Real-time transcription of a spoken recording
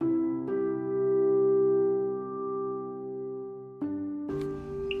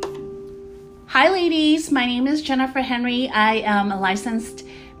Hi, ladies. My name is Jennifer Henry. I am a licensed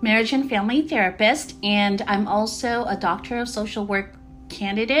marriage and family therapist, and I'm also a Doctor of Social Work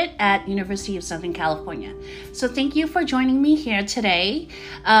candidate at University of Southern California. So thank you for joining me here today.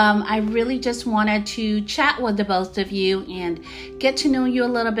 I really just wanted to chat with the both of you and get to know you a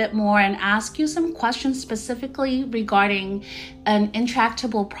little bit more and ask you some questions specifically regarding an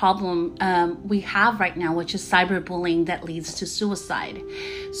intractable problem we have right now, which is cyberbullying that leads to suicide.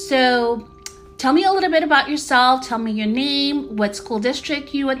 So tell me a little bit about yourself. Tell me your name, what school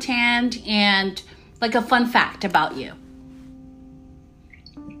district you attend, and like a fun fact about you.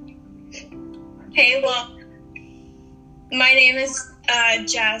 Hey, well, my name is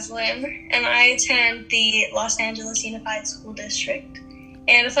Jaslyn, and I attend the Los Angeles Unified School District.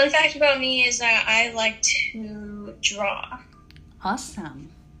 And a fun fact about me is that I like to draw.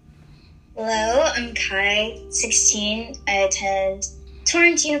 Awesome. Hello, I'm Kai, 16. I attend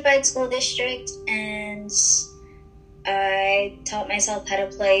Torrance Unified School District, and I taught myself how to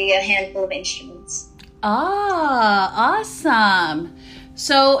play a handful of instruments. Ah, awesome.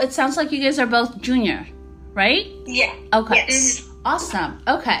 So it sounds like you guys are both junior, right? Yeah. Okay. Yes. Awesome.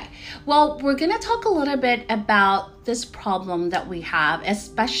 Okay. Well, we're going to talk a little bit about this problem that we have,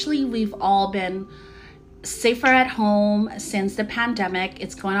 especially we've all been safer at home since the pandemic.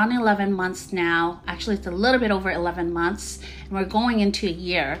 It's going on 11 months now. Actually, it's a little bit over 11 months, and we're going into a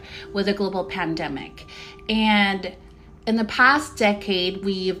year with a global pandemic. And in the past decade,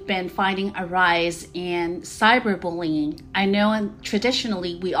 we've been finding a rise in cyberbullying. I know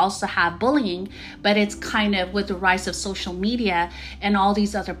traditionally we also have bullying, but it's kind of with the rise of social media and all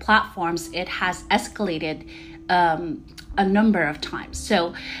these other platforms, it has escalated a number of times.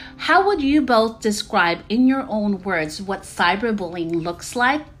 So how would you both describe in your own words what cyberbullying looks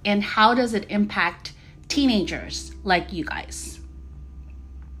like, and how does it impact teenagers like you guys?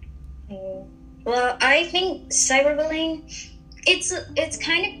 Well, I think cyberbullying, it's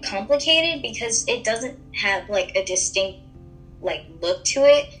kind of complicated because it doesn't have like a distinct like look to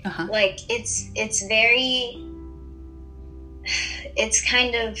it. Uh-huh. Like it's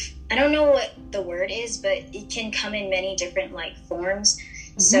kind of, I don't know what the word is, but it can come in many different like forms.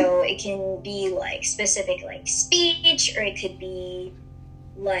 Mm-hmm. So it can be like specific like speech, or it could be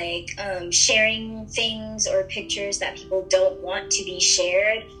like sharing things or pictures that people don't want to be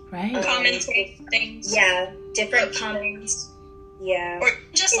shared. Right. Commentate things. Yeah, different comments. Yeah. Or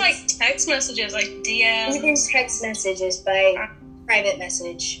just like text messages, like DMs. Even text messages by private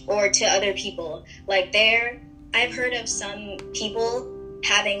message or to other people. Like I've heard of some people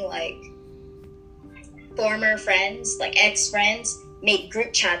having like former friends, like ex-friends, make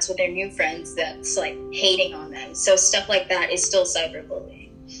group chats with their new friends that's like hating on them. So stuff like that is still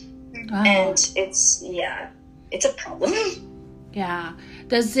cyberbullying. Wow. And it's a problem. Yeah.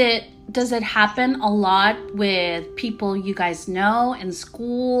 Does it happen a lot with people you guys know in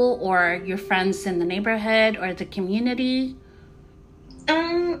school, or your friends in the neighborhood or the community?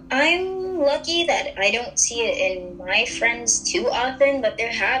 I'm lucky that I don't see it in my friends too often, but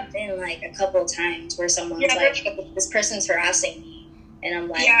there have been like a couple times where someone's like, hey, this person's harassing me. And I'm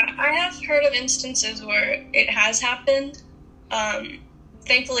like, yeah, I have heard of instances where it has happened.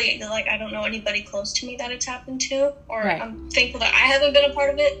 Thankfully, like, I don't know anybody close to me that it's happened to, or right. I'm thankful that I haven't been a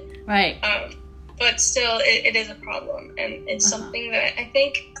part of it. Right. But still, it is a problem, and it's something that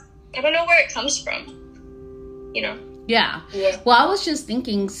I don't know where it comes from, you know? Yeah. Well, I was just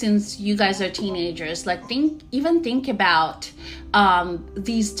thinking, since you guys are teenagers, like think about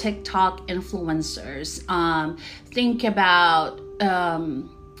these TikTok influencers. Think about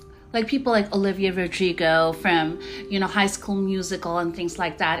like people like Olivia Rodrigo from, High School Musical and things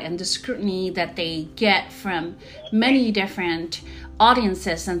like that, and the scrutiny that they get from many different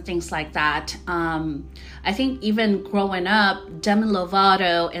audiences and things like that. I think even growing up, Demi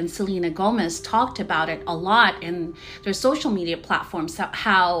Lovato and Selena Gomez talked about it a lot in their social media platforms,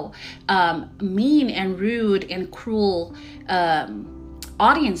 how mean and rude and cruel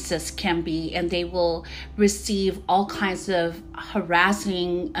audiences can be, and they will receive all kinds of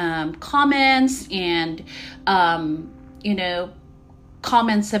harassing comments and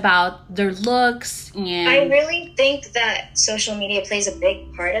comments about their looks. And I really think that social media plays a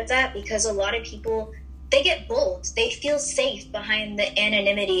big part of that, because a lot of people, they get bold. They feel safe behind the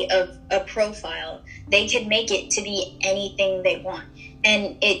anonymity of a profile. They can make it to be anything they want.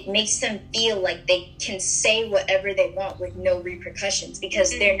 And it makes them feel like they can say whatever they want with no repercussions,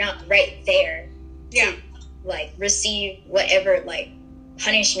 because they're not right there to like receive whatever like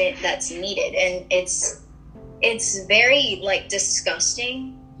punishment that's needed. And it's very like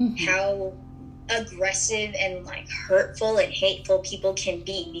disgusting how aggressive and like hurtful and hateful people can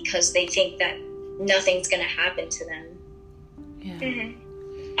be because they think that nothing's gonna happen to them. Yeah.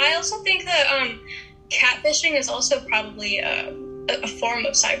 Mm-hmm. I also think that catfishing is also probably a form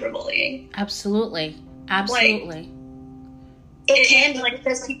of cyberbullying. Absolutely. It can be, like,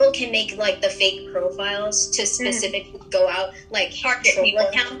 because people can make like the fake profiles to specifically go out, like target people.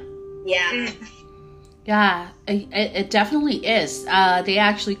 Account. Yeah. Mm. Yeah, it definitely is. They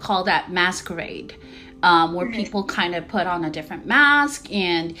actually call that masquerade, where people kind of put on a different mask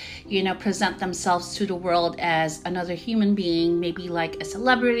and, present themselves to the world as another human being, maybe like a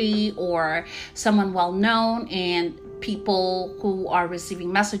celebrity or someone well known, and people who are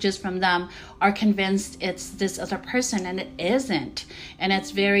receiving messages from them are convinced it's this other person, and it isn't. And it's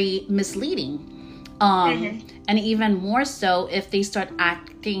very misleading. And even more so if they start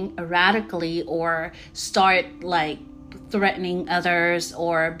acting erratically or start like threatening others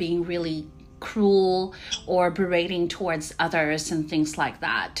or being really cruel or berating towards others and things like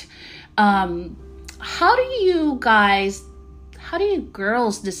that. How do you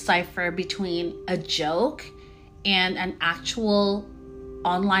girls decipher between a joke and an actual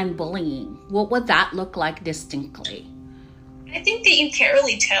online bullying? What would that look like distinctly? I think that you can't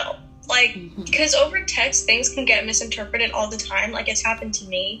really tell. Like, because over text, things can get misinterpreted all the time. Like, it's happened to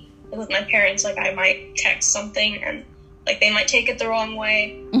me with my parents. Like, I might text something and, like, they might take it the wrong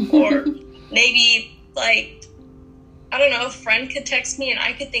way. Or maybe, like, I don't know, a friend could text me and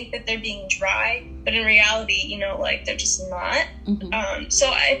I could think that they're being dry. But in reality, like, they're just not. So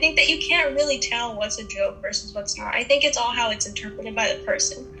I think that you can't really tell what's a joke versus what's not. I think it's all how it's interpreted by the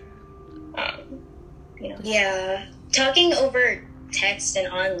person. Yeah. Talking over text and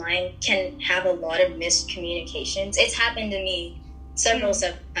online can have a lot of miscommunications. It's happened to me several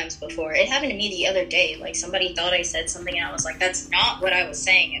times before. It happened to me the other day. Like, somebody thought I said something and I was like, that's not what I was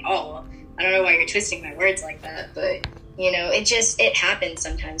saying at all. I don't know why you're twisting my words like that, but it happens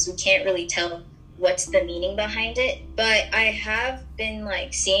sometimes. We can't really tell what's the meaning behind it. But I have been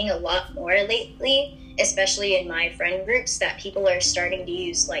like seeing a lot more lately, especially in my friend groups, that people are starting to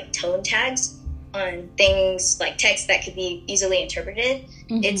use like tone tags on things like text that could be easily interpreted.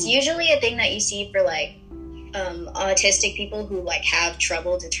 It's usually a thing that you see for like autistic people who like have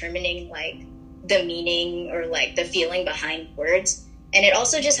trouble determining like the meaning or like the feeling behind words. And it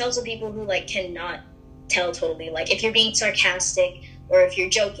also just helps with people who like cannot tell totally, like if you're being sarcastic or if you're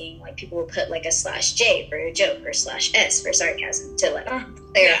joking, like people will put like a /J for a joke or /S for sarcasm to like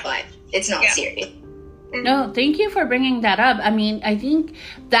clarify it's not serious. No, thank you for bringing that up. I mean, I think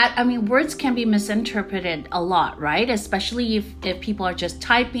that, words can be misinterpreted a lot, right? Especially if people are just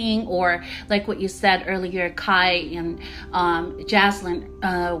typing, or like what you said earlier, Kai and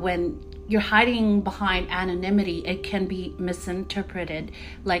Jaslyn, when you're hiding behind anonymity, it can be misinterpreted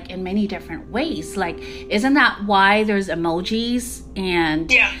like in many different ways. Like, isn't that why there's emojis and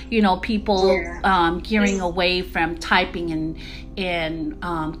people gearing away from typing in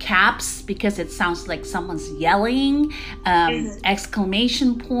caps, because it sounds like someone's yelling,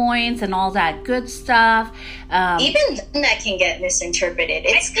 exclamation points and all that good stuff. Even that can get misinterpreted.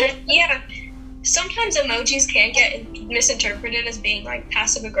 Sometimes emojis can get misinterpreted as being like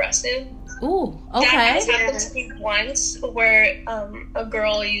passive aggressive. Ooh, okay. That has happened to me once, where a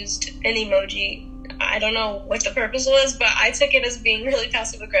girl used an emoji. I don't know what the purpose was, but I took it as being really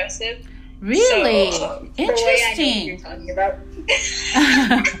passive aggressive. Really? So, interesting. The way I know what you're talking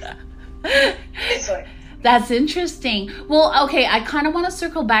about. That's interesting. Well, okay, I kind of want to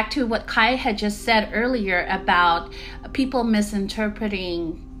circle back to what Kai had just said earlier about people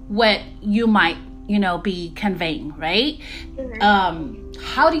misinterpreting what you might, be conveying, right?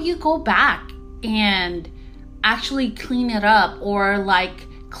 How do you go back and actually clean it up or like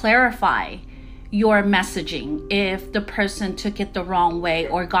clarify your messaging if the person took it the wrong way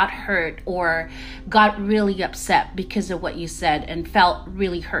or got hurt or got really upset because of what you said and felt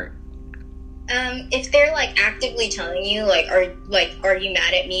really hurt? If they're like actively telling you are you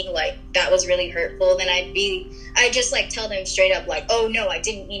mad at me, like that was really hurtful, then I just like tell them straight up, like, oh no, I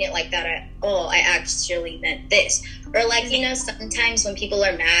didn't mean it like that at all, I actually meant this. Or like, sometimes when people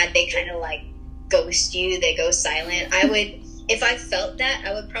are mad, they kind of like ghost you, they go silent. If I felt that,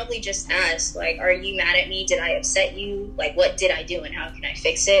 I would probably just ask, like, are you mad at me? Did I upset you? Like, what did I do and how can I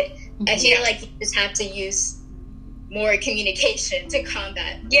fix it? I feel like you just have to use more communication to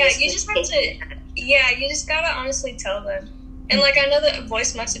combat. You just gotta honestly tell them. And like, I know that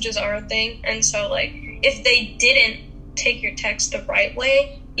voice messages are a thing, and so like, if they didn't take your text the right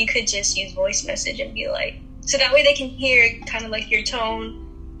way, you could just use voice message and be like, so that way they can hear kind of like your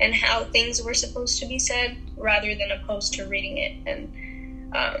tone and how things were supposed to be said, rather than opposed to reading it. And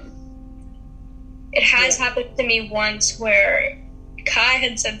it has happened to me once where Kai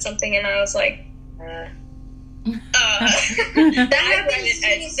had said something and I was like, That I read happens it to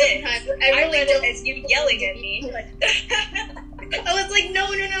me as this. sometimes. I read it as you yelling at me. I was like, no,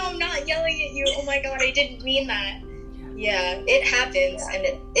 I'm not yelling at you. Oh my god, I didn't mean that. Yeah, it happens, and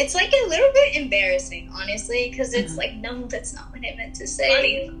it's like a little bit embarrassing, honestly, because it's like, no, that's not what I meant to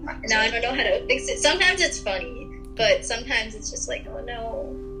say. Funny. Now I don't know how to fix it. Sometimes it's funny, but sometimes it's just like, oh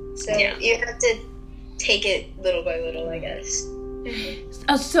no. So you have to take it little by little, I guess.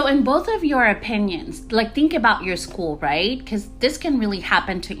 So in both of your opinions, like, think about your school, right? Because this can really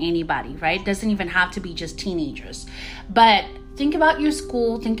happen to anybody, right? It doesn't even have to be just teenagers. But think about your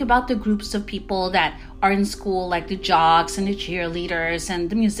school. Think about the groups of people that are in school, like the jocks and the cheerleaders and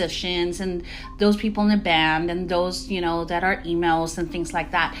the musicians and those people in the band and those, that are emails and things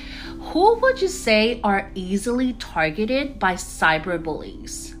like that. Who would you say are easily targeted by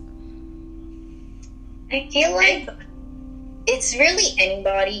cyberbullies? I feel like it's really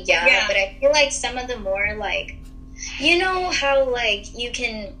anybody, but I feel like some of the more, like, how, like, you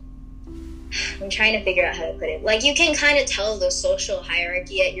can, I'm trying to figure out how to put it, like, you can kind of tell the social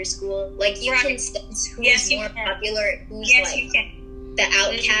hierarchy at your school, like, you can sense who's more popular, who's, the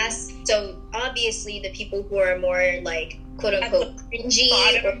outcast. So, obviously, the people who are more, like, quote-unquote cringy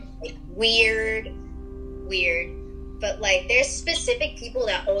or, like, weird, but, like, there's specific people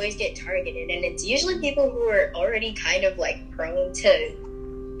that always get targeted, and it's usually people who are already kind of, like, prone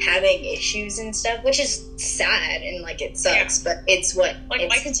to having issues and stuff, which is sad, and, like, it sucks, but it's what... Like,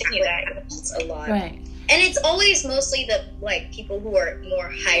 why continue that? It's a lot. Right. And it's always mostly the, like, people who are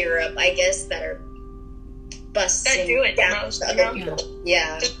more higher up, I guess, that are busting that do it down most, to other people.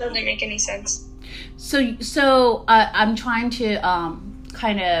 Yeah. It just doesn't make any sense. So I'm trying to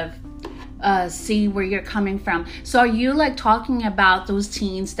kind of see where you're coming from. So are you, like, talking about those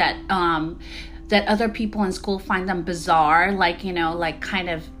teens that that other people in school find them bizarre, like, like, kind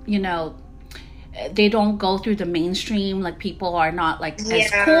of, they don't go through the mainstream, like, people are not, like,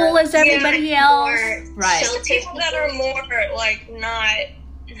 as cool as everybody else, right? So people that are more, like, not,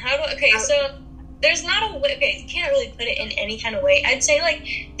 so there's not a way, you can't really put it in any kind of way. I'd say, like,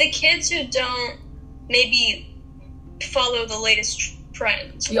 the kids who don't maybe follow the latest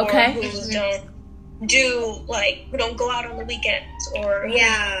trends, or who don't do, like, who don't go out on the weekends, or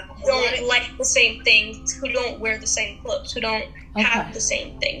don't like the same things, who don't wear the same clothes, who don't have the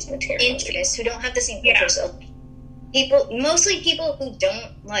same things materially. Interests, who don't have the same interests. So mostly people who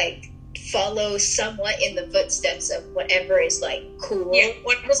don't, like, follow somewhat in the footsteps of whatever is, like, cool. Yeah,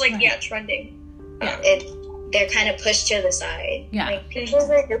 what was, like, trending. They're kind of pushed to the side. Yeah. Like, people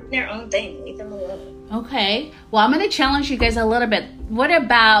are doing their own thing. Leave them alone. Okay. Well, I'm going to challenge you guys a little bit. What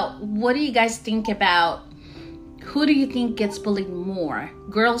do you guys think about, who do you think gets bullied more,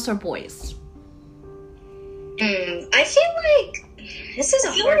 girls or boys? I feel like this is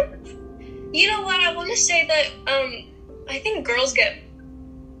a hard one. You know what? I want to say that I think girls get...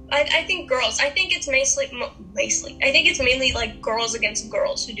 I think girls. I think it's I think it's mainly, like, girls against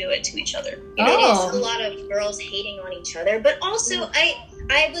girls who do it to each other. It is a lot of girls hating on each other, but also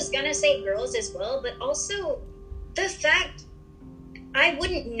I was gonna say girls as well, but also the fact I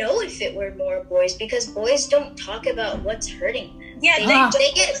wouldn't know if it were more boys, because boys don't talk about what's hurting them. Yeah,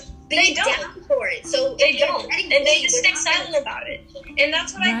 they get beat down for it. So they don't, and they just stay silent about it. And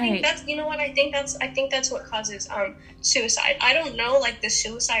that's what I think. That's I think that's what causes suicide. I don't know, like, the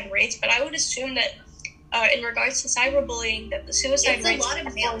suicide rates, but I would assume that in regards to cyberbullying, that the suicide rates a lot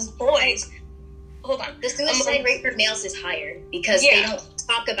of males, boys. Hold on, the suicide rate for males is higher because they don't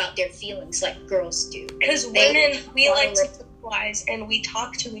talk about their feelings like girls do. Because women, we like to vocalize and we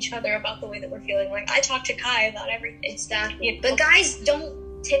talk to each other about the way that we're feeling. Like, I talk to Kai about everything. Exactly. But guys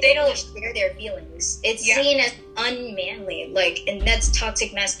don't typically share their feelings. It's seen as unmanly, like, and that's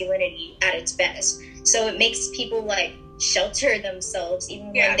toxic masculinity at its best. So it makes people, like, shelter themselves even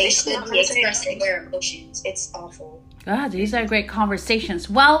when they should be expressing their emotions. It's awful. These are great conversations.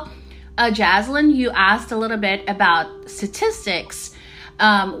 Well, Jaslyn, you asked a little bit about statistics.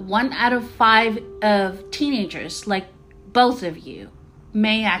 1 out of 5 of teenagers, like both of you,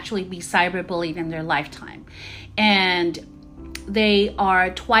 may actually be cyberbullied in their lifetime. And they are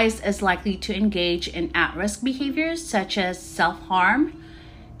twice as likely to engage in at-risk behaviors such as self-harm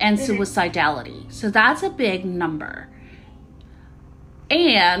and suicidality. So that's a big number.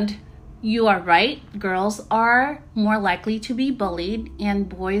 And you are right, girls are more likely to be bullied and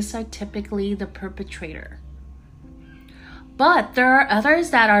boys are typically the perpetrator. But there are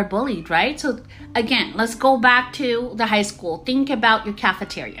others that are bullied, right? So again, let's go back to the high school. Think about your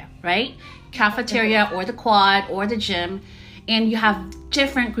cafeteria, right? Cafeteria or the quad or the gym. and you have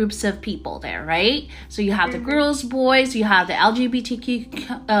different groups of people there, right? So you have the girls, boys, you have the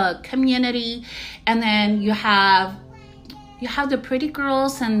LGBTQ community, and then you have the pretty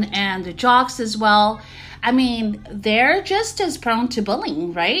girls and the jocks as well. I mean, they're just as prone to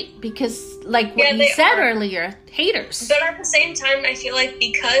bullying, right? Because like what you said earlier, haters. But at the same time, I feel like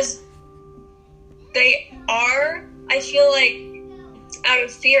because they are, I feel like out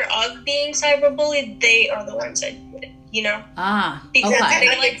of fear of being cyberbullied, they are the ones that do it, you know? Because they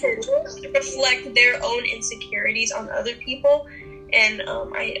like to reflect their own insecurities on other people. And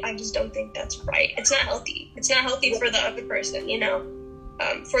I just don't think that's right. It's not healthy. It's not healthy for the other person, you know?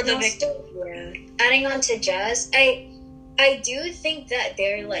 For the victim. Yeah. Adding on to Jazz, I do think that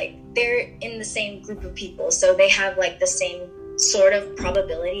they're in the same group of people, so they have like the same sort of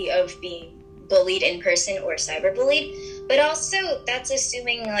probability of being bullied in person or cyberbullied. But also that's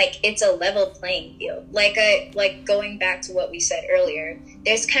assuming like it's a level playing field. Like going back to what we said earlier,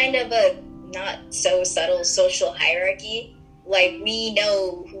 there's kind of a not so subtle social hierarchy. Like we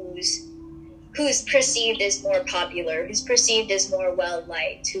know who's perceived as more popular, who's perceived as more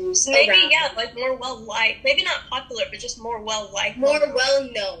well-liked, who's like more well-liked. Maybe not popular, but just more well-liked. More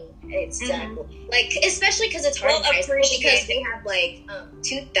well-known. Exactly. Like, especially because it's hard because we have like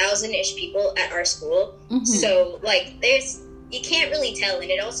 2,000-ish people at our school. So like you can't really tell, and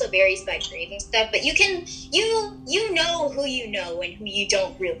it also varies by grade and stuff, but you know who you know and who you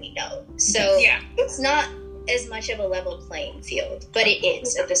don't really know. So it's not as much of a level playing field, but it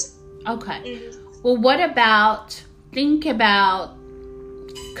is at this. Okay. Well, what think about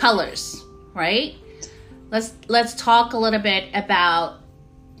colors, right? Let's talk a little bit about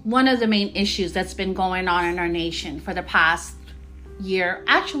one of the main issues that's been going on in our nation for the past year.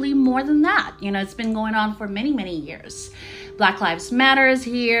 Actually, more than that. You know, it's been going on for many, many years. Black Lives Matter is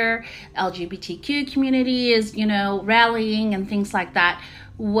here. LGBTQ community is, rallying and things like that.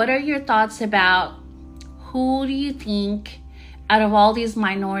 What are your thoughts about who do you think out of all these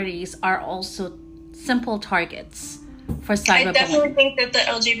minorities are also simple targets for cyberbullying? I definitely think that the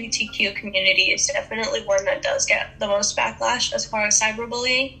LGBTQ community is definitely one that does get the most backlash as far as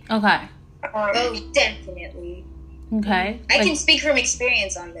cyberbullying. Okay. Definitely. Okay. I can speak from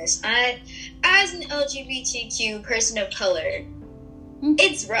experience on this. As an LGBTQ person of color,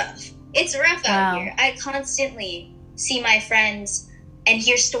 it's rough. It's rough out here. I constantly see my friends and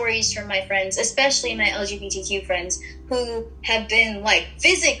hear stories from my friends, especially my LGBTQ friends, who have been, like,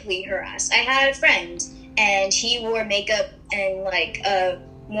 physically harassed. I had a friend, and he wore makeup and, like, a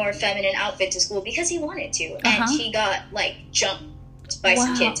more feminine outfit to school because he wanted to. And he got, like, jumped by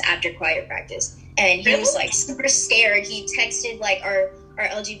some kids after choir practice. And he was, like, super scared. He texted, like, our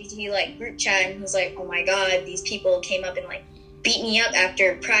LGBT, like, group chat, and he was like, oh, my God, these people came up and, like, beat me up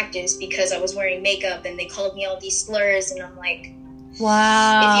after practice because I was wearing makeup, and they called me all these slurs, and I'm like...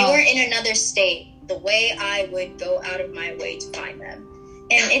 Wow. If you were in another state, the way I would go out of my way to find them.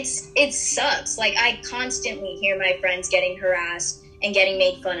 And it sucks. Like, I constantly hear my friends getting harassed and getting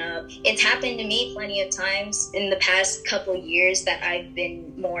made fun of. It's happened to me plenty of times in the past couple years that I've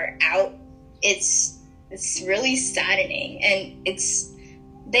been more out. It's really saddening. And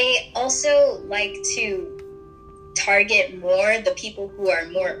they also like to target more the people who are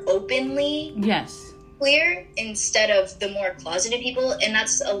more openly queer instead of the more closeted people, and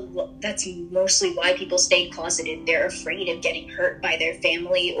that's mostly why people stay closeted. They're afraid of getting hurt by their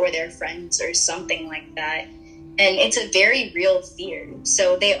family or their friends or something like that, and it's a very real fear.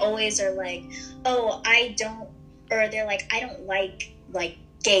 So they always are like, I don't like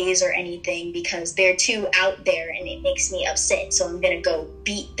gays or anything because they're too out there and it makes me upset, so I'm gonna go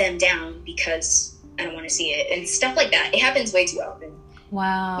beat them down because I don't want to see it, and stuff like that. It happens way too often.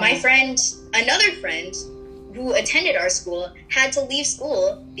 Wow. My friend, another friend who attended our school, had to leave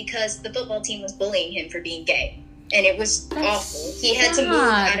school because the football team was bullying him for being gay. And it was awful. He had to move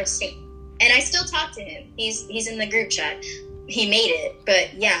out of state. And I still talk to him. He's in the group chat. He made it.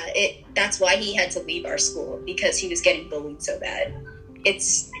 But yeah, that's why he had to leave our school, because he was getting bullied so bad.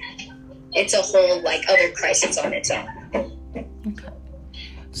 It's a whole, like, other crisis on its own. Okay.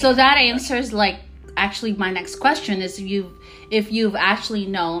 So that answers, like, actually my next question is if you've actually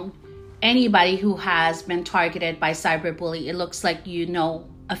known anybody who has been targeted by cyberbullying. It looks like you know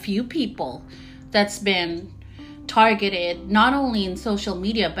a few people that's been targeted not only in social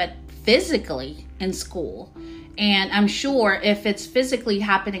media but physically in school. And I'm sure if it's physically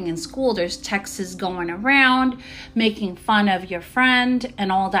happening in school, there's texts going around making fun of your friend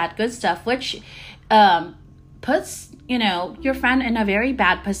and all that good stuff, which puts your friend in a very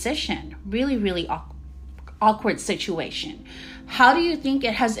bad position. Really, really awkward situation. How do you think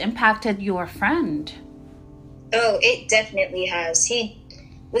it has impacted your friend? Oh, it definitely has. He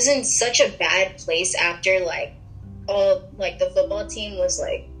was in such a bad place after, like, the football team was,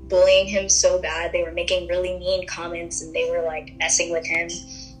 like, bullying him so bad. They were making really mean comments and they were, like, messing with him.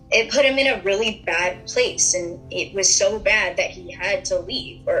 It put him in a really bad place, and it was so bad that he had to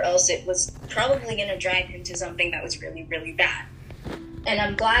leave, or else it was probably going to drag him to something that was really, really bad. And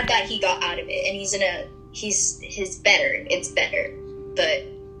I'm glad that he got out of it, and he's better. It's better. But,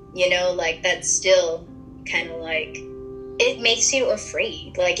 you know, like, that's still kind of like, it makes you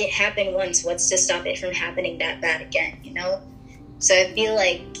afraid. Like, it happened once. What's to stop it from happening that bad again, you know? So I feel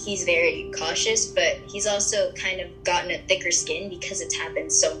like he's very cautious, but he's also kind of gotten a thicker skin because it's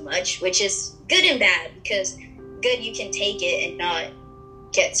happened so much, which is good and bad, because good, you can take it and not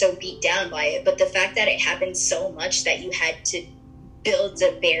get so beat down by it. But the fact that it happened so much that you had to build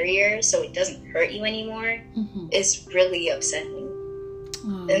a barrier so it doesn't hurt you anymore is really upsetting.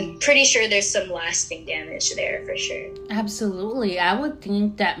 I'm pretty sure there's some lasting damage there for sure. Absolutely. I would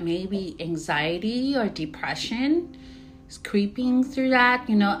think that maybe anxiety or depression is creeping through that,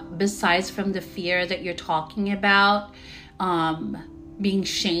 you know, besides from the fear that you're talking about, being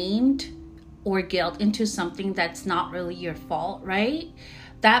shamed or guilt into something that's not really your fault, right?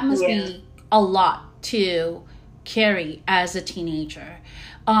 That must be a lot to carry as a teenager.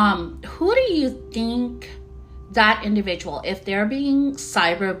 Who do you think that individual, if they're being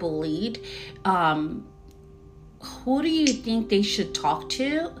cyberbullied, who do you think they should talk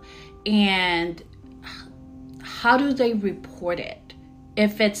to, and how do they report it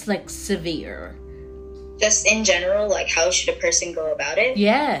if it's like severe? Just in general, like, how should a person go about it?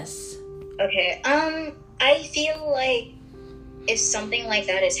 Yes. Okay. I feel like if something like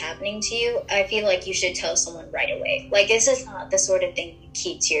that is happening to you, I feel like you should tell someone right away. Like, this is not the sort of thing you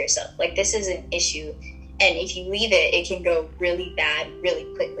keep to yourself. Like, this is an issue, and if you leave it, it can go really bad really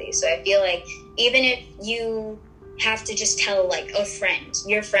quickly. So I feel like even if you have to just tell, like, a friend,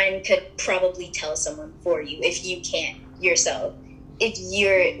 your friend could probably tell someone for you if you can't yourself. If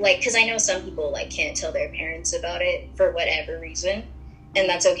you're, like, because I know some people, like, can't tell their parents about it for whatever reason, and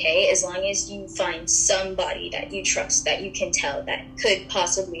that's okay, as long as you find somebody that you trust that you can tell that could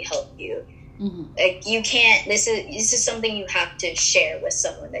possibly help you. Like, you can't, this is something you have to share with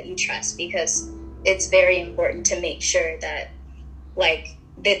someone that you trust, because it's very important to make sure that, like,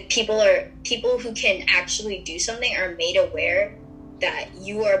 that people who can actually do something are made aware that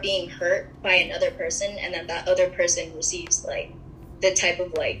you are being hurt by another person, and that other person receives, like, the type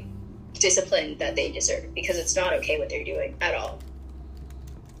of, like, discipline that they deserve, because it's not okay what they're doing at all.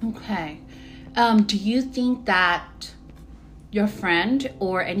 Okay. Do you think that your friend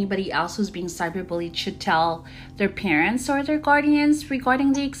or anybody else who's being cyberbullied should tell their parents or their guardians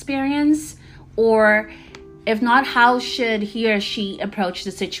regarding the experience? Or if not, how should he or she approach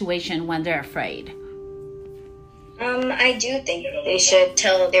the situation when they're afraid? I do think they should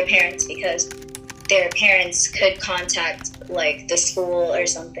tell their parents, because their parents could contact, like, the school or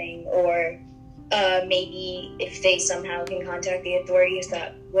something, or maybe if they somehow can contact the authorities,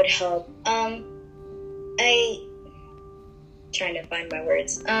 that would help. Trying to find my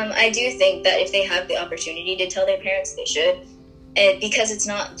words. I do think that if they have the opportunity to tell their parents, they should, because it's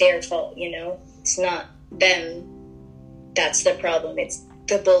not their fault, you know? It's not them that's the problem. It's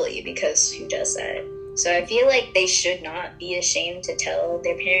the bully, because who does that? So I feel like they should not be ashamed to tell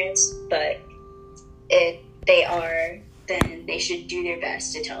their parents, but if they are, then they should do their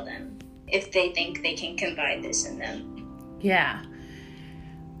best to tell them if they think they can confide this in them. Yeah.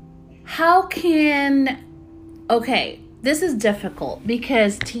 Okay, this is difficult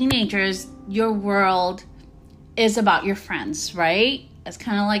because teenagers, your world is about your friends, right? It's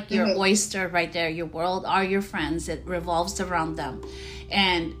kind of like your oyster right there. Your world are your friends. It revolves around them.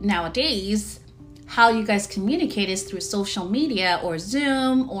 And nowadays, how you guys communicate is through social media or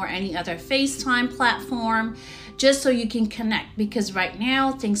Zoom or any other FaceTime platform, just so you can connect, because right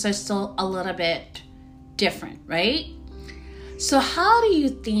now things are still a little bit different, right? So how do you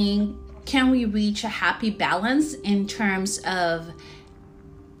think can we reach a happy balance in terms of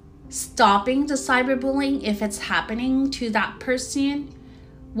stopping the cyberbullying if it's happening to that person,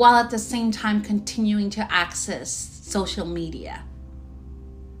 while at the same time continuing to access social media?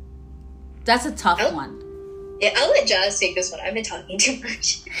 That's a tough one. Yeah, I'll let Jazz take this one. I've been talking too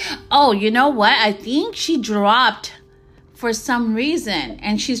much. Oh, you know what? I think she dropped for some reason,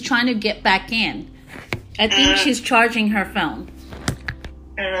 and she's trying to get back in. I think she's charging her phone.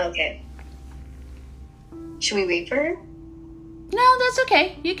 Okay. Should we wait for her? No, that's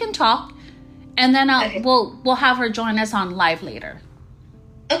okay. You can talk, and then we'll have her join us on live later.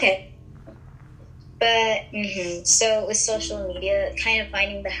 Okay. But so with social media, kind of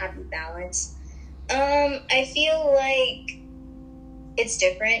finding the happy balance. I feel like it's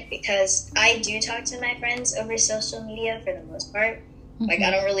different because I do talk to my friends over social media for the most part. Mm-hmm. Like,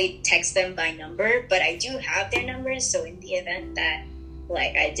 I don't really text them by number, but I do have their numbers. So in the event that,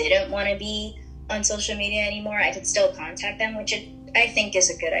 like, I didn't want to be on social media anymore, I could still contact them, which I think is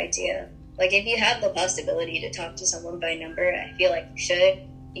a good idea. Like, if you have the possibility to talk to someone by number, I feel like you should.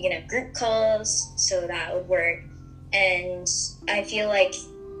 You can have group calls, so that would work. And I feel like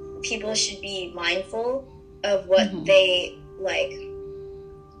people should be mindful of what mm-hmm. they, like,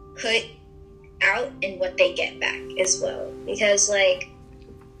 put out and what they get back as well. Because, like,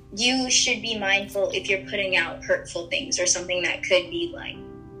 you should be mindful if you're putting out hurtful things or something that could be, like,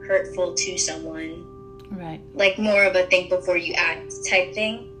 hurtful to someone. Right. Like, more of a think before you act type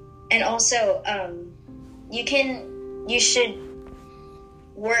thing. And also, you should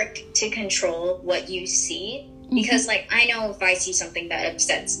work to control what you see. Because, like, I know if I see something that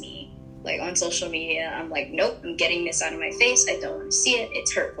upsets me, like, on social media, I'm like, nope, I'm getting this out of my face. I don't want to see it.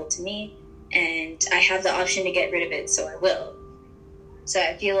 It's hurtful to me. And I have the option to get rid of it, so I will. So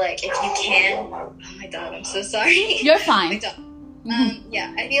I feel like if you can... Oh, my God, I'm so sorry. You're fine.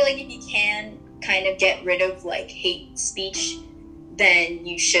 Yeah, I feel like if you can kind of get rid of, like, hate speech, then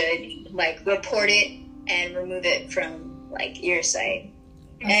you should, like, report it and remove it from, like, your site.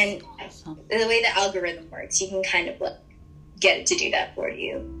 And the way the algorithm works, you can kind of, like, get it to do that for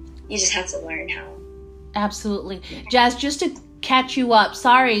you. You just have to learn how. Absolutely. Jazz, just to catch you up,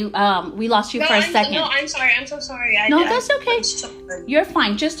 sorry, we lost you for a second. No, I'm sorry. I'm so sorry. That's okay. You're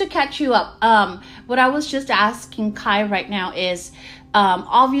fine. Just to catch you up, what I was just asking Kai right now is,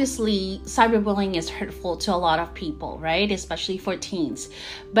 obviously, cyberbullying is hurtful to a lot of people, right? Especially for teens.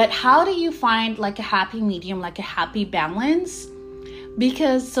 But how do you find, like, a happy medium, like a happy balance?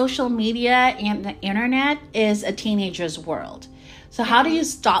 Because social media and the internet is a teenager's world. So how do you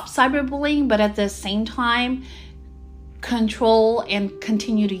stop cyberbullying, but at the same time control and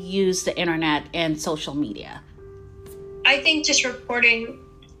continue to use the internet and social media? I think just reporting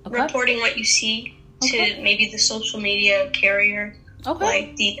what you see to maybe the social media carrier. Okay.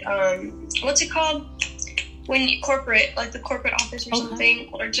 Like the what's it called? When you corporate, like the corporate office or something,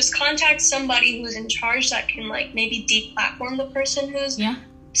 or just contact somebody who's in charge that can, like, maybe deplatform the person who's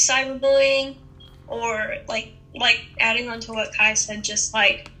cyberbullying, or like adding on to what Kai said, just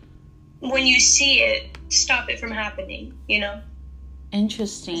like when you see it, stop it from happening, you know?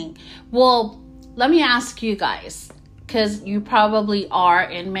 Interesting. Well, let me ask you guys, because you probably are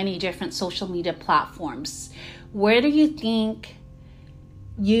in many different social media platforms. Where do you think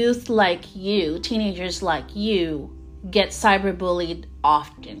youth like you, teenagers like you, get cyberbullied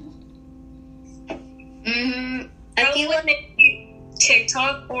often? I feel like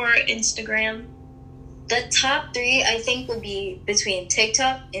TikTok or Instagram. The top three, I think, would be between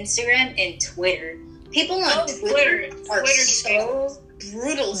TikTok, Instagram, and Twitter. People on Twitter are so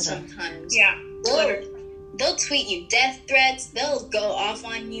brutal sometimes. Yeah, Twitter. They'll tweet you death threats. They'll go off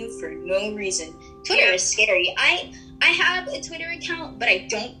on you for no reason. Twitter is scary. I have a Twitter account, but I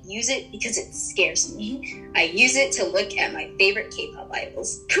don't use it because it scares me. I use it to look at my favorite K-pop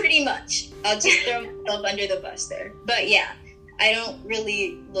idols, pretty much. I'll just throw myself under the bus there. But yeah, I don't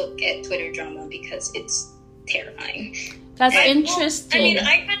really look at Twitter drama because it's terrifying. That's interesting. I mean,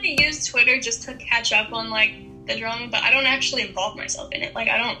 I kind of use Twitter just to catch up on, like, the drama, but I don't actually involve myself in it. Like,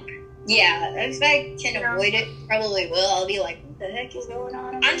 I don't... Yeah, if I can avoid it, probably will. I'll be like, what the heck is going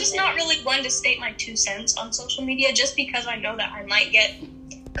on? I'm just not really one to state my 2 cents on social media, just because I know that I might get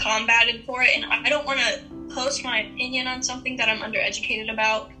combated for it, and I don't want to post my opinion on something that I'm undereducated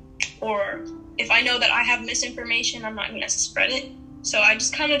about, or if I know that I have misinformation, I'm not going to spread it. So I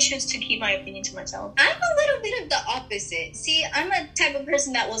just kind of choose to keep my opinion to myself. I'm a little bit of the opposite. See, I'm a type of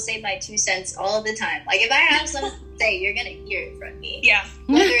person that will say my 2 cents all the time. Like, if I have something to say, you're going to hear it from me. Yeah.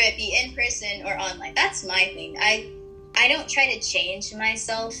 Whether it be in person or online. That's my thing. I don't try to change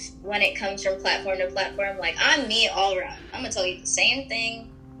myself when it comes from platform to platform. Like, I'm me all around. I'm going to tell you the same thing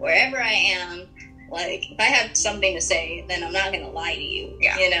wherever I am. Like, if I have something to say, then I'm not going to lie to you,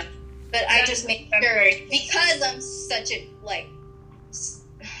 you know? But I just make sure, because I'm such a, like,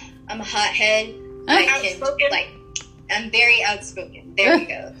 I'm a hothead. I'm very outspoken. There we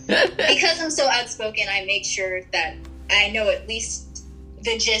go. Because I'm so outspoken, I make sure that I know at least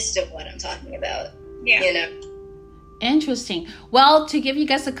the gist of what I'm talking about. Yeah. You know? Interesting. Well, to give you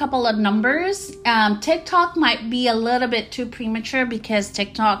guys a couple of numbers, TikTok might be a little bit too premature because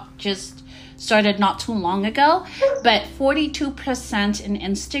TikTok just started not too long ago, but 42% in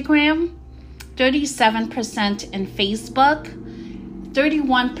Instagram, 37% in Facebook,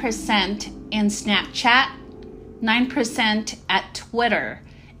 31% in Snapchat, 9% at Twitter,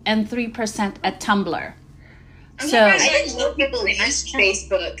 and 3% at Tumblr. So I didn't know people used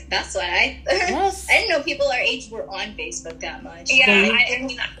Facebook. That's why yes. I didn't know people our age were on Facebook that much. Yeah, I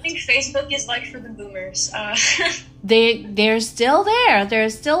think Facebook is like for the boomers. They're still there. They're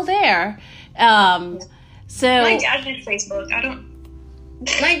still there. So my dad did Facebook. I don't.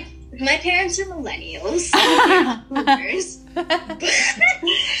 My parents are millennials. Boomers.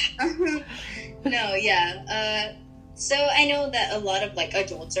 No, yeah. So I know that a lot of like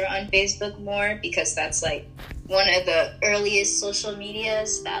adults are on Facebook more because that's like one of the earliest social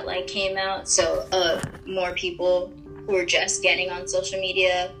medias that like came out. So more people who were just getting on social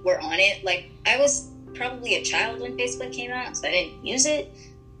media were on it. Like I was probably a child when Facebook came out, so I didn't use it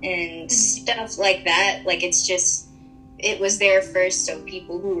and stuff like that. Like it was there first, so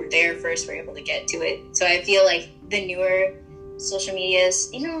people who were there first were able to get to it. So I feel like the newer social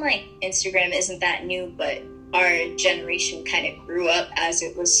medias, even like Instagram isn't that new, but our generation kind of grew up as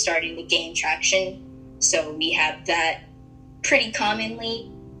it was starting to gain traction. So we have that pretty commonly,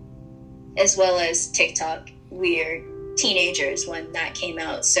 as well as TikTok. We're teenagers when that came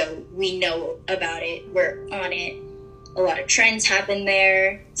out, so we know about it. We're on it. A lot of trends happen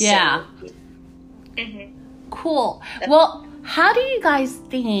there. Yeah. So, cool. Well, how do you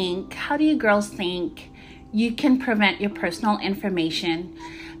girls think you can prevent your personal information?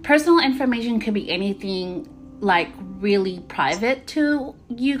 Personal information could be anything like really private to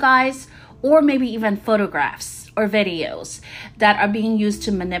you guys, or maybe even photographs or videos that are being used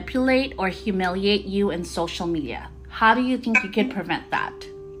to manipulate or humiliate you in social media. How do you think you could prevent that?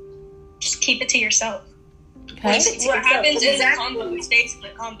 Just keep it to yourself. Okay. What happens in the combo stays in the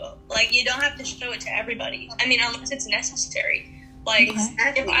combo. Like, you don't have to show it to everybody. I mean, unless it's necessary. Like,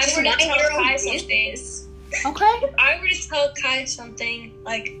 if I were to tell Kai something, if I were to tell Kai something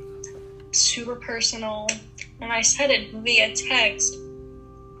like super personal, and I said it via text,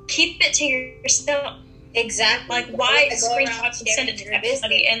 keep it to yourself. Exactly. Like, why screenshot and send it to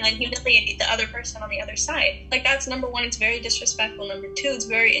everybody and then humiliate the other person on the other side? Like, that's number one, it's very disrespectful. Number two, it's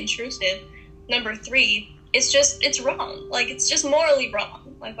very intrusive. Number three, it's wrong. Like, it's just morally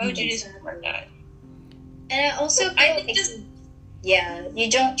wrong. Like, why would you do something like that? And I also feel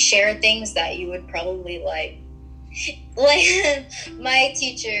you don't share things that you would probably like my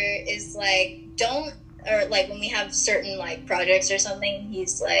teacher is like, when we have certain like projects or something,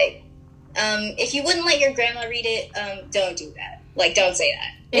 he's like, if you wouldn't let your grandma read it, don't do that. Like, don't say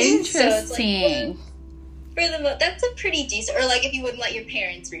that. Interesting. So it's like, that's a pretty decent, or like if you wouldn't let your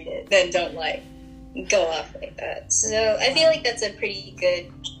parents read it, then don't like go off like that. So I feel like that's a pretty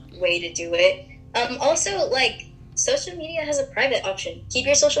good way to do it. Also, like, social media has a private option. Keep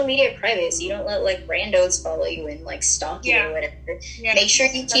your social media private so you don't let like randos follow you and like stalk you or whatever. Yeah. Make sure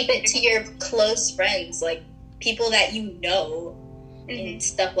you keep it to your close friends, like people that you know and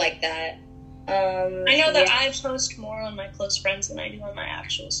stuff like that. I know that I post more on my close friends than I do on my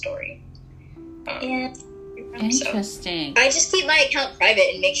actual story. Interesting. So I just keep my account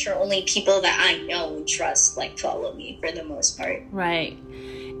private and make sure only people that I know and trust like follow me for the most part. Right.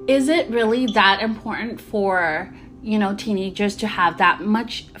 Is it really that important for, teenagers to have that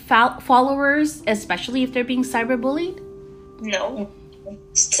much followers, especially if they're being cyberbullied? No.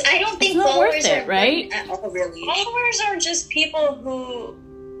 I don't think followers are right? At all, really. Followers are just people who,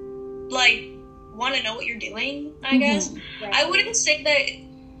 like, want to know what you're doing, I guess. Right. I wouldn't say that...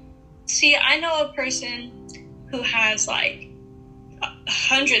 See, I know a person who has, like,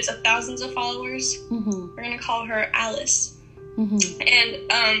 hundreds of thousands of followers. We're going to call her Alice.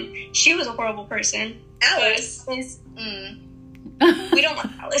 And she was a horrible person. Alice is we don't like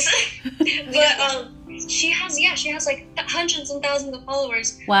Alice. But she has like hundreds and thousands of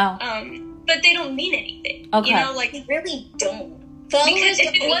followers. Wow. But they don't mean anything. Okay. Like, they really don't. Followers because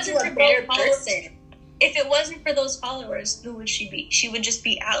if it wasn't for better person. If it wasn't for those followers, who would she be? She would just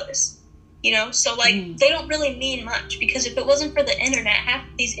be Alice. So like they don't really mean much, because if it wasn't for the internet, half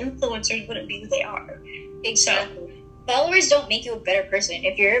of these influencers wouldn't be who they are. Exactly. So, followers don't make you a better person.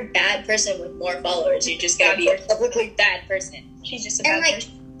 If you're a bad person with more followers, you're just gonna be a publicly bad person. She's just a bad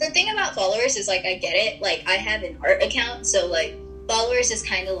person. The thing about followers is, like, I get it. Like, I have an art account, so, like, followers is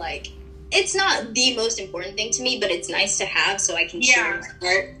kind of, like, it's not the most important thing to me, but it's nice to have so I can share my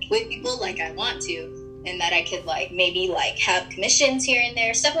art with people like I want to, and that I could, like, maybe, like, have commissions here and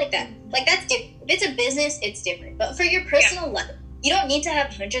there, stuff like that. Like, that's different. If it's a business, it's different. But for your personal life, you don't need to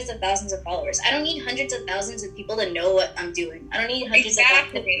have hundreds of thousands of followers. I don't need hundreds of thousands of people to know what I'm doing. I don't need hundreds of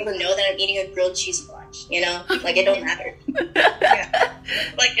thousands of people to know that I'm eating a grilled cheese for lunch. Like, it don't matter.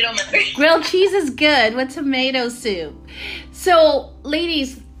 Like, it don't matter. Grilled cheese is good with tomato soup. So,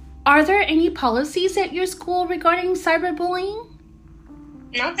 ladies, are there any policies at your school regarding cyberbullying?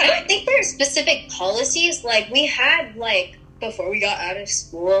 Not I that don't think there are specific policies. Like, we had, like, before we got out of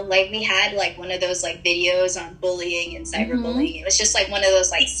school, like, we had, like, one of those, like, videos on bullying and cyberbullying. It was just, like, one of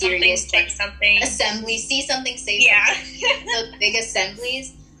those, like, serious, like, assemblies. See something, say something. Those big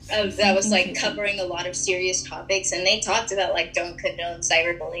assemblies that was, like, covering a lot of serious topics. And they talked about, like, don't condone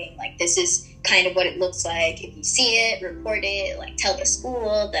cyberbullying. Like, this is kind of what it looks like. If you see it, report it, like, tell the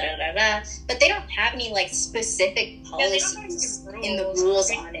school, da-da-da-da. But they don't have any, like, specific policies in the rules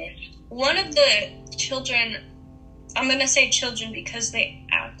on it. One of the children, I'm going to say children because they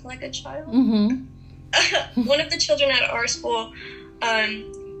act like a child. One of the children at our school,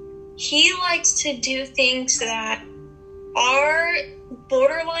 he likes to do things that are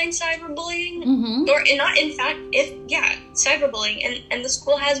borderline cyberbullying, or not, in fact, cyberbullying. And the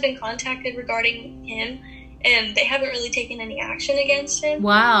school has been contacted regarding him, and they haven't really taken any action against him.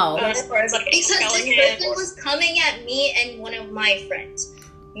 Wow. As far as, like, Because expelling this him. person was coming at me and one of my friends.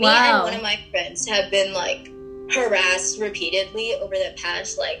 Me Wow. and one of my friends have been, like, harassed repeatedly over the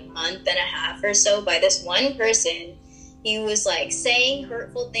past, like, month and a half or so by this one person. He was, like, saying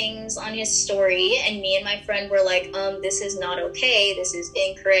hurtful things on his story, and me and my friend were like, this is not okay, this is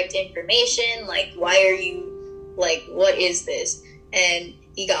incorrect information, like, why are you, like, what is this? And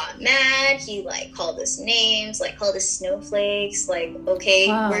he got mad, he, like, called us names, like, called us snowflakes, like, okay,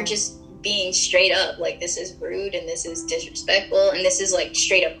 Wow. we're just being straight up, like, this is rude, and this is disrespectful, and this is, like,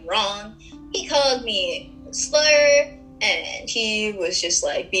 straight up wrong. He called me a slur, and he was just,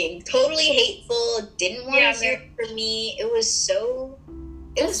 like, being totally hateful, didn't want to hear from me. It was so...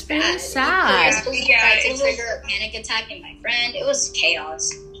 It was really bad. sad. He tried to trigger a panic attack in my friend. It was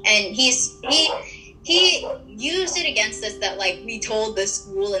chaos. And he used it against us that, like, we told the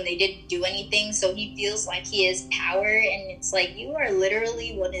school and they didn't do anything, so he feels like he has power, and it's like, you are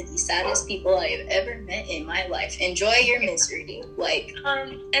literally one of the saddest people I have ever met in my life. Enjoy your misery. Like,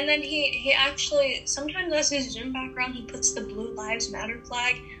 and then he actually, sometimes as his Zoom background, he puts the Blue Lives Matter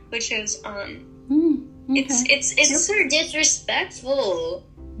flag, which is, it's super disrespectful.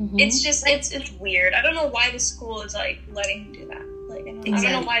 It's just, it's weird. I don't know why the school is, like, letting him do that. Like, I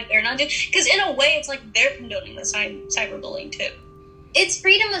don't know why they're not doing, because in a way, it's like they're condoning the cyberbullying too. It's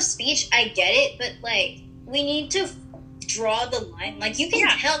freedom of speech, I get it, but, like, we need to draw the line. Like, you can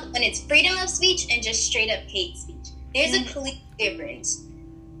tell when it's freedom of speech and just straight up hate speech. There's a clear difference.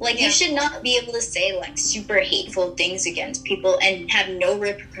 Like, you should not be able to say, like, super hateful things against people and have no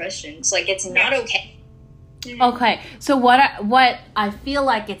repercussions. Like, it's not okay. Okay, so what I feel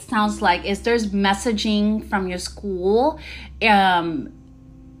like it sounds like is there's messaging from your school,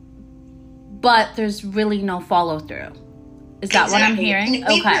 but there's really no follow through. Is that what I'm hearing? And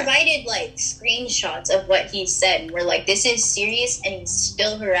we provided, like, screenshots of what he said, and we're like, this is serious, and he's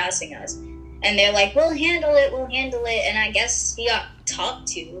still harassing us. And they're like, we'll handle it, and I guess he got talked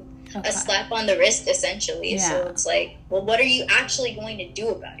to. A slap on the wrist, essentially. So it's like, well, what are you actually going to do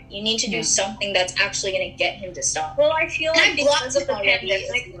about it? You need to do something that's actually going to get him to stop. Well, I feel like because of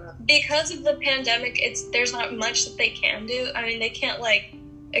the pandemic, there's not much that they can do. I mean, they can't, like,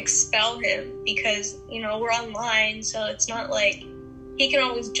 expel him because, you know, we're online, so it's not like he can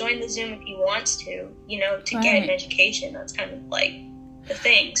always join the Zoom if he wants to, you know, to get an education. That's kind of, like, the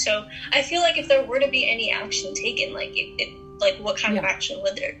thing. So I feel like if there were to be any action taken, like, like, what kind of action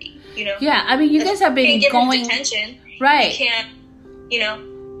would there be? You know? Yeah, I mean, you guys have been going detention. Right. You can't, you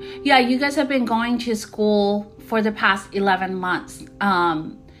know. Yeah, you guys have been going to school for the past 11 months.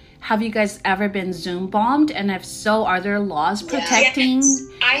 Have you guys ever been Zoom bombed? And if so, are there laws protecting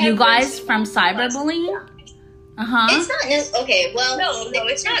you guys from cyberbullying? It's not okay. Well, no,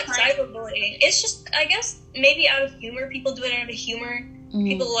 it's not cyberbullying. It's just, I guess, maybe out of humor. People do it out of humor.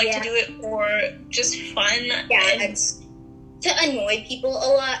 People like to do it for just fun. Yeah, to annoy people a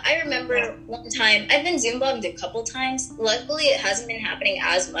lot. I remember one time, I've been Zoom bombed a couple times. Luckily, it hasn't been happening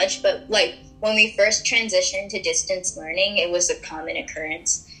as much, but, like, when we first transitioned to distance learning, it was a common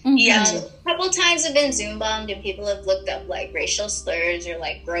occurrence. A couple times I've been Zoom bombed, and people have looked up, like, racial slurs or,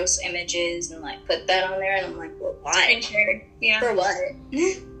 like, gross images and, like, put that on there, and I'm like, well, why? For what?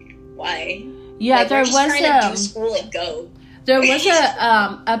 Why? Yeah, like, there we're just was trying to do school and go. There was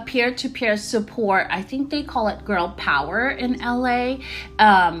a peer-to-peer support. I think they call it Girl Power in LA.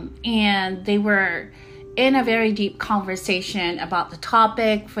 And they were in a very deep conversation about the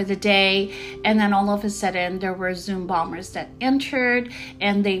topic for the day. And then all of a sudden there were Zoom bombers that entered,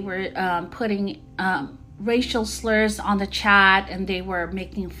 and they were putting racial slurs on the chat, and they were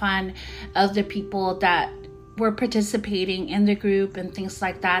making fun of the people that were participating in the group and things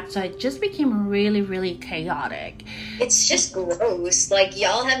like that. So it just became really, really chaotic. It's just gross. Like,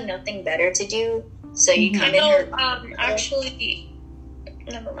 y'all have nothing better to do, so you kind of actually,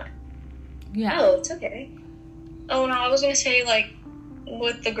 Never mind. Yeah. Oh, it's okay. Oh no, I was gonna say like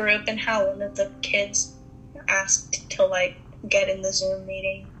with the group and how one of the kids asked to like get in the Zoom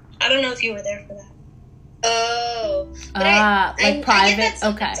meeting. I don't know if you were there for that. Oh, but like private. I get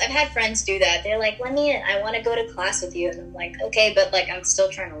that Okay. I've had friends do that. They're like, "Let me in. I want to go to class with you," and I'm like, "Okay, but like I'm still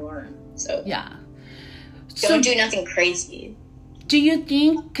trying to learn, so Yeah. don't do nothing crazy." Do you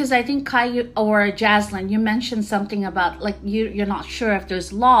think, because I think Kai or Jaslyn, you mentioned something about like you're not sure if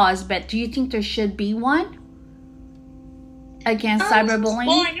there's laws, but do you think there should be one against cyberbullying?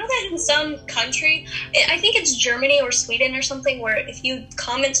 Well, I know that in some country, I think it's Germany or Sweden or something, where if you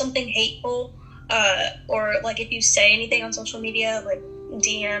comment something hateful, or like if you say anything on social media, like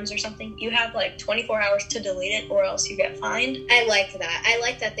DMs or something, you have like 24 hours to delete it, or else you get fined. I like that. I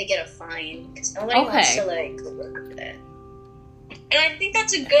like that they get a fine because nobody wants to like work with it. And I think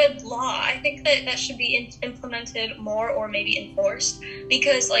that's a good law. I think that should be implemented more, or maybe enforced,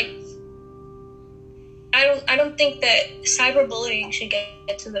 because like I don't think that cyberbullying should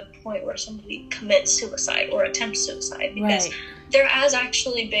get to the point where somebody commits suicide or attempts suicide, because there has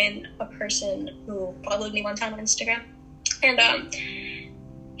actually been a person who followed me one time on Instagram, and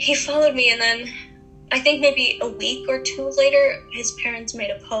he followed me, and then I think maybe a week or two later, his parents made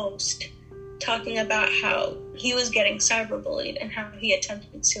a post talking about how he was getting cyberbullied and how he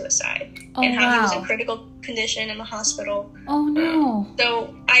attempted suicide, and how he was in critical condition in the hospital. Oh no!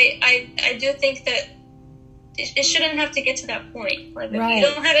 So I do think that it shouldn't have to get to that point. Like, if you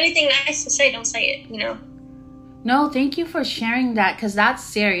don't have anything nice to say, don't say it, you know? No, thank you for sharing that, because that's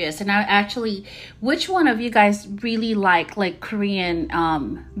serious. And I actually, which one of you guys really like Korean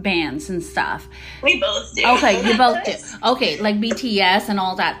bands and stuff? We both do. Okay, you both do. Okay, like BTS and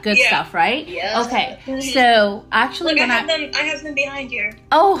all that good stuff, right? Yeah. Okay, so actually, look, I have them behind here.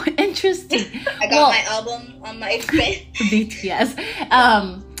 Oh, interesting. I got my album on my bed.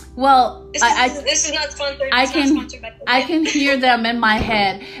 BTS. Well, this is not sponsored. I can hear them in my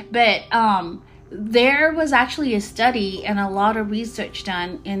head, but there was actually a study and a lot of research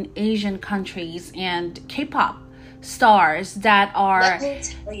done in Asian countries and K-pop stars that are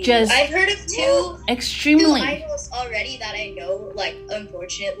just I've heard of two idols already that I know, like,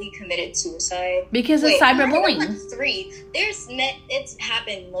 unfortunately committed suicide because of cyberbullying. It's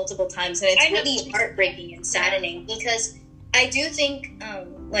happened multiple times, and it's really heartbreaking and saddening, because I do think,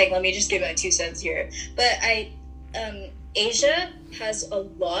 let me just give my 2 cents here, but Asia has a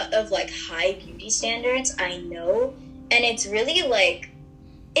lot of, like, high beauty standards, I know, and it's really, like,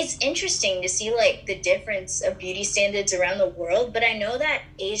 it's interesting to see, like, the difference of beauty standards around the world, but I know that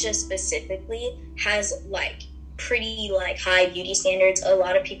Asia specifically has, like, pretty, like, high beauty standards. A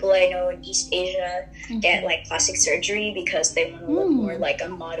lot of people I know in East Asia get, like, plastic surgery because they want to look more like a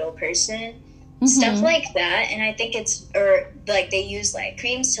model person. Stuff like that, and I think they use, like,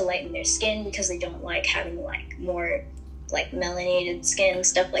 creams to lighten their skin because they don't like having, like, more, like, melanated skin,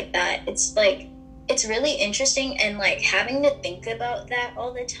 stuff like that. It's, like, it's really interesting, and, like, having to think about that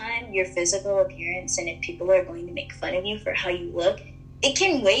all the time, your physical appearance, and if people are going to make fun of you for how you look, it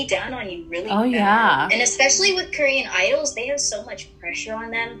can weigh down on you really bad. Yeah. And especially with Korean idols, they have so much pressure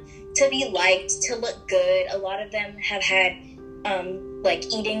on them to be liked, to look good. A lot of them have had like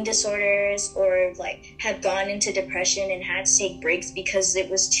eating disorders, or like have gone into depression and had to take breaks because it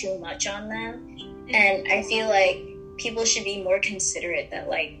was too much on them. And I feel like people should be more considerate that,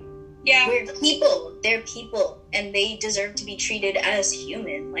 like, we're people, they're people, and they deserve to be treated as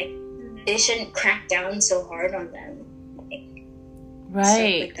human. Like, they shouldn't crack down so hard on them.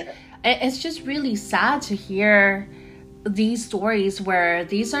 Right. It's just really sad to hear these stories where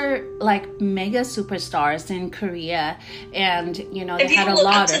these are, like, mega superstars in Korea, and they had a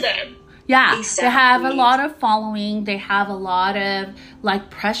lot of them. Yeah, exactly. They have a lot of following. They have a lot of, like,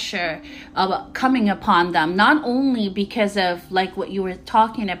 pressure coming upon them. Not only because of, like, what you were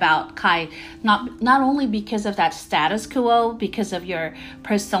talking about, Kai. Not only because of that status quo, because of your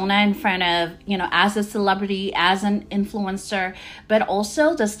persona in front of, as a celebrity, as an influencer, but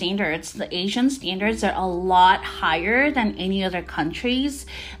also the standards. The Asian standards are a lot higher than any other countries.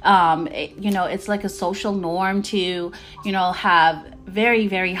 It's like a social norm to, have very,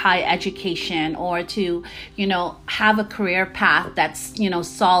 very high education, or to, have a career path that's,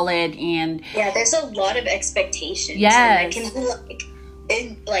 solid. And there's a lot of expectations. Yes. And that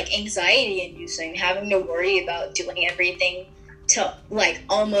can be like anxiety inducing, having to worry about doing everything to, like,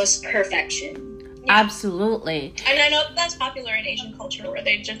 almost perfection. Absolutely. And I know that's popular in Asian culture, where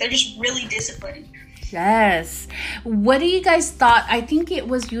they're just really disciplined. Yes. What do you guys thought? I think it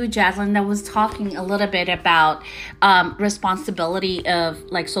was you, Jaslyn, that was talking a little bit about responsibility of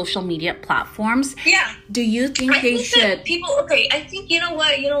like social media platforms. Yeah. Do you think I they think should? that people, okay, I think, you know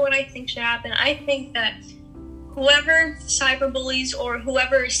what I think should happen? I think that whoever cyberbullies or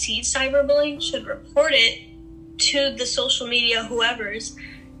whoever sees cyberbullying should report it to the social media whoever's.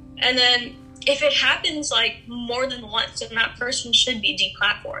 And then if it happens like more than once, then that person should be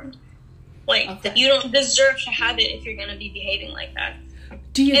deplatformed. Like, Okay. you don't deserve to have it if you're going to be behaving like that.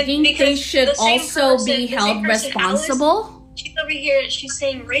 Do you And think they because should the same also person- be the same held person, responsible? She's over here, she's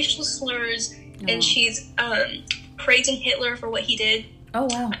saying racial slurs, and she's praising Hitler for what he did. Oh,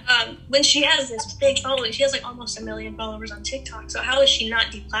 wow. When she has this big following, she has like almost 1 million followers on TikTok. So how is she not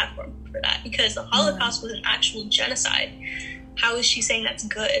deplatformed for that? Because the Holocaust was an actual genocide. How is she saying that's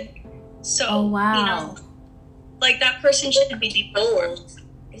good? So, Oh, wow. you know, like that person should be deplatformed.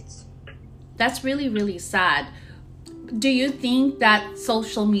 That's really, really sad. Do you think that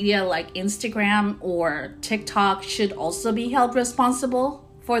social media like Instagram or TikTok should also be held responsible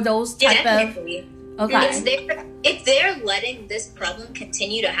for those type of? Definitely. Okay. If they're letting this problem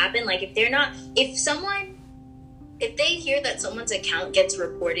continue to happen, like if they hear that someone's account gets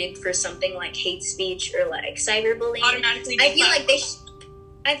reported for something like hate speech or like cyberbullying, Automatically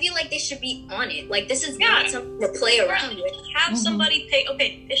I feel like they should be on it. Like, this is not something to play around with. Have somebody pay.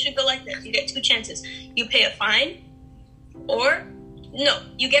 Okay, it should go like this. You get 2 chances. You pay a fine, or no,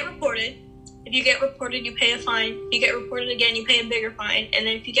 you get reported. If you get reported, you pay a fine. If you get reported again, you pay a bigger fine. And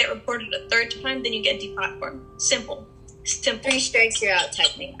then if you get reported a 3rd time, then you get deplatformed. Simple. 3 strikes, you're out type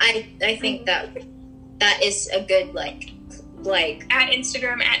thing. I think that is a good like At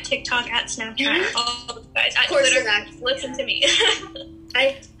Instagram, at TikTok, at Snapchat, all those guys. At course Twitter, of action. listen to me.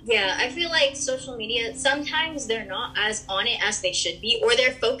 I feel like social media, sometimes they're not as on it as they should be, or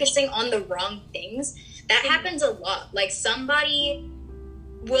they're focusing on the wrong things. That happens a lot. Like, somebody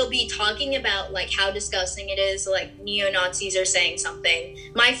will be talking about like how disgusting it is, like neo-Nazis are saying something.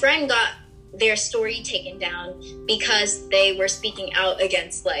 My friend got their story taken down because they were speaking out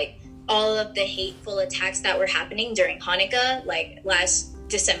against like all of the hateful attacks that were happening during Hanukkah, like last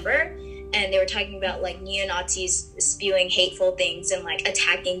December. And they were talking about like neo-Nazis spewing hateful things and like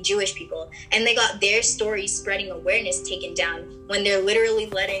attacking Jewish people. And they got their story spreading awareness taken down when they're literally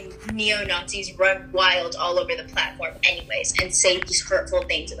letting neo-Nazis run wild all over the platform anyways and say these hurtful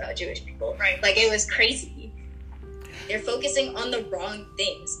things about Jewish people. Right. Like, it was crazy. They're focusing on the wrong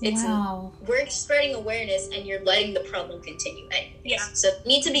things. Wow. We're spreading awareness and you're letting the problem continue anyways. Yeah. So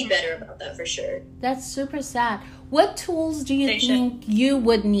need to be better about that for sure. That's super sad. What tools do you think you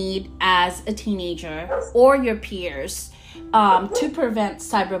would need as a teenager or your peers to prevent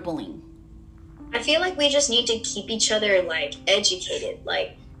cyberbullying? I feel like we just need to keep each other like educated.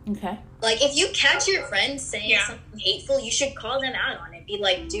 Like if you catch your friend saying something hateful, you should call them out on it. Be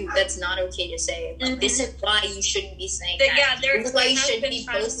like, dude, that's not okay to say. Like, this is why you shouldn't be saying that. Yeah, this is why you shouldn't be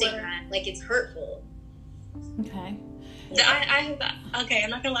posting that. Like, it's hurtful. Okay. I have that. Okay, I'm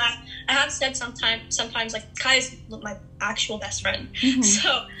not gonna lie. I have said sometimes like Kai's my actual best friend. Mm-hmm.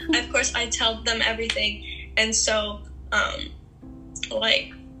 So of course I tell them everything. And so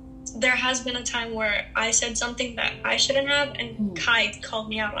like there has been a time where I said something that I shouldn't have, and Kai called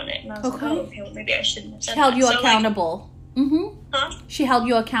me out on it, and I was like, oh, okay, well, maybe I shouldn't have said She held that. you So, accountable. Huh? She held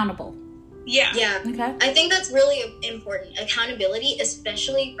you accountable. Yeah. Okay. I think that's really important. Accountability,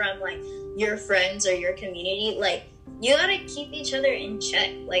 especially from like your friends or your community. Like, you gotta keep each other in check.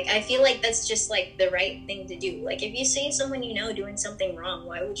 Like, I feel like that's just like the right thing to do. Like, if you see someone you know doing something wrong,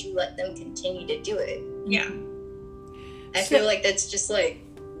 why would you let them continue to do it? Yeah. I feel like that's just like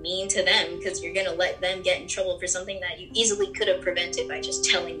mean to them, because you're gonna let them get in trouble for something that you easily could have prevented by just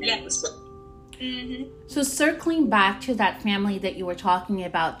telling them it was wrong. Mm-hmm. So circling back to that family that you were talking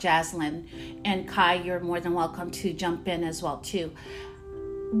about, Jaslyn, and Kai, you're more than welcome to jump in as well too.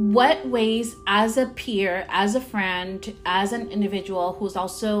 What ways, as a peer, as a friend, as an individual who's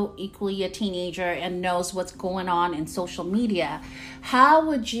also equally a teenager and knows what's going on in social media, how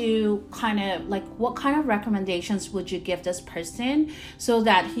would you what kind of recommendations would you give this person so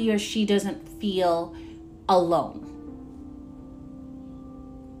that he or she doesn't feel alone?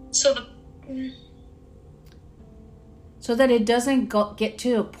 So that it doesn't get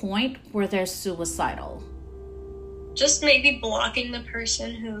to a point where they're suicidal. Just maybe blocking the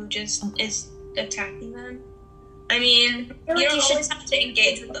person who just is attacking them. I mean, you don't always have to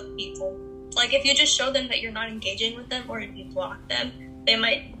engage with those people. Like, if you just show them that you're not engaging with them, or if you block them, they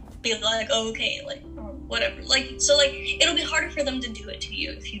might be like, oh, okay, like, or whatever. Like, so, like, it'll be harder for them to do it to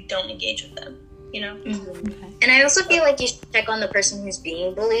you if you don't engage with them. you know. Okay. And I also feel like you should check on the person who's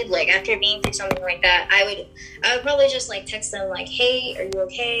being bullied. Like after being through something like that, I would probably just like text them like, hey, are you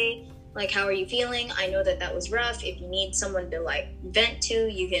okay? Like, how are you feeling? I know that was rough. If you need someone to like vent to,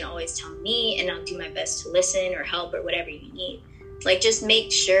 you can always tell me and I'll do my best to listen or help or whatever you need. Like, just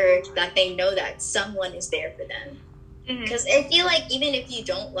make sure that they know that someone is there for them. Because I feel like even if you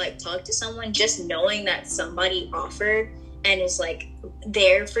don't like talk to someone, just knowing that somebody offered and is like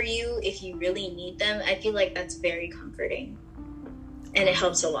there for you if you really need them, I feel like that's very comforting. And it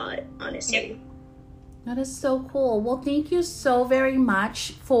helps a lot, honestly. Yep. That is so cool. Well, thank you so very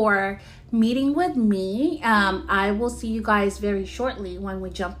much for meeting with me. I will see you guys very shortly when we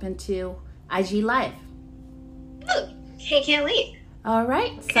jump into IG Live. Oh, okay, can't wait. All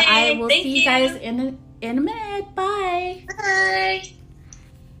right. So Okay, I will thank see you guys in a minute. Bye. Bye.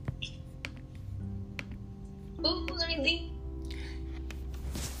 Ooh, let me leave.